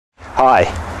Hi,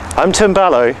 I'm Tim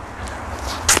Barlow.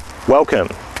 Welcome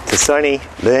to Sony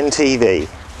LearnTV.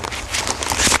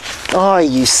 Oh,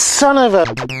 you son of a...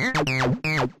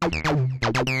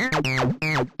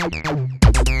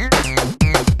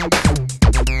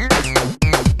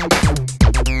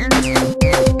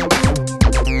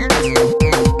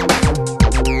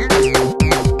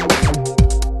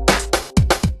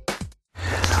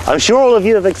 I'm sure all of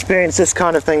you have experienced this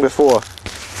kind of thing before.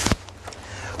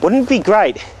 Wouldn't it be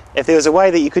great if there was a way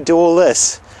that you could do all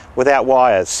this without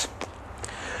wires?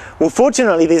 Well,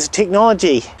 fortunately, there's a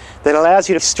technology that allows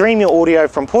you to stream your audio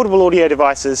from portable audio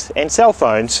devices and cell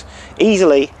phones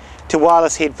easily to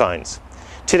wireless headphones.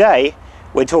 Today,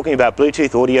 we're talking about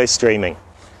Bluetooth audio streaming.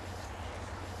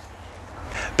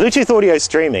 Bluetooth audio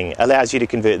streaming allows you to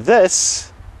convert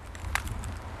this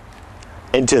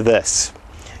into this,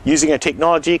 using a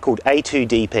technology called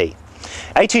A2DP.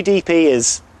 A2DP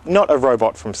is not a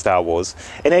robot from Star Wars.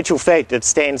 In actual fact, it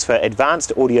stands for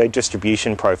Advanced Audio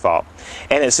Distribution Profile.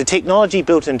 And it's a technology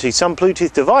built into some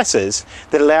Bluetooth devices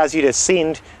that allows you to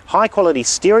send high-quality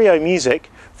stereo music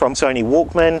from Sony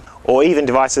Walkman or even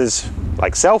devices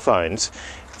like cell phones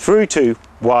through to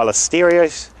wireless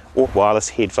stereos or wireless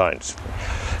headphones.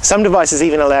 Some devices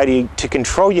even allow you to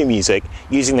control your music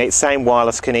using that same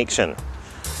wireless connection.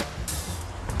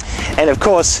 And of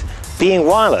course, being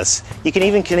wireless, you can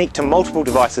even connect to multiple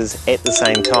devices at the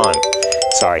same time.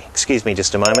 Sorry, excuse me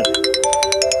just a moment.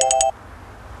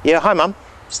 Yeah, hi Mum.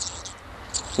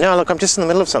 No, look, I'm just in the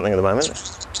middle of something at the moment.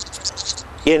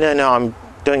 Yeah, no, I'm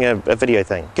doing a video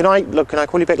thing. Can I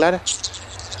call you back later?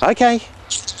 Okay.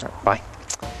 Right, bye.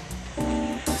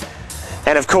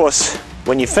 And of course,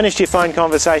 when you've finished your phone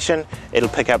conversation, it'll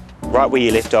pick up right where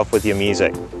you left off with your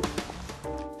music.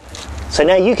 So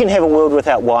now you can have a world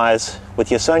without wires with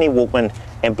your Sony Walkman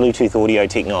and Bluetooth audio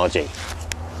technology.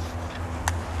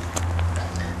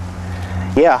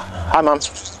 Yeah, hi Mum.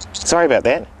 Sorry about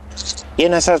that. Yeah,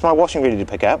 no, so is my washing ready to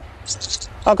pick up?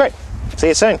 Oh great, see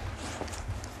you soon.